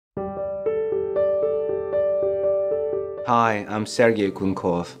Hi, I'm Sergey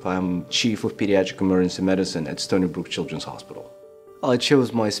Kunkov. I'm Chief of Pediatric Emergency Medicine at Stony Brook Children's Hospital. I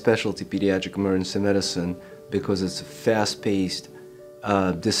chose my specialty, Pediatric Emergency Medicine, because it's a fast-paced,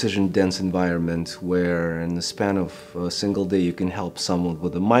 decision-dense environment where in the span of a single day you can help someone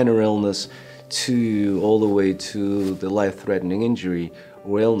with a minor illness all the way to the life-threatening injury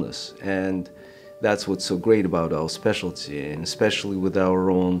or illness. And that's what's so great about our specialty, and especially with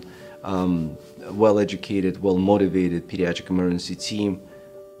our own well-educated, well-motivated pediatric emergency team,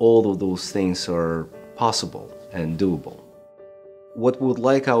 all of those things are possible and doable. What we would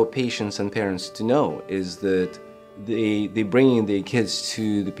like our patients and parents to know is that they bring in their kids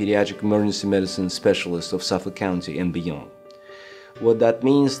to the pediatric emergency medicine specialist of Suffolk County and beyond. What that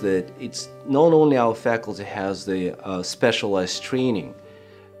means that it's not only our faculty has the specialized training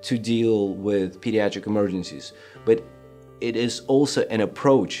to deal with pediatric emergencies, but it is also an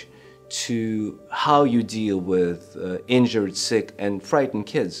approach to how you deal with injured, sick, and frightened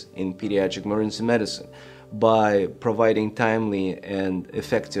kids in pediatric emergency medicine by providing timely and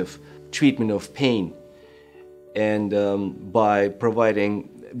effective treatment of pain and by providing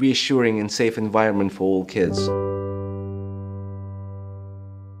reassuring and safe environment for all kids.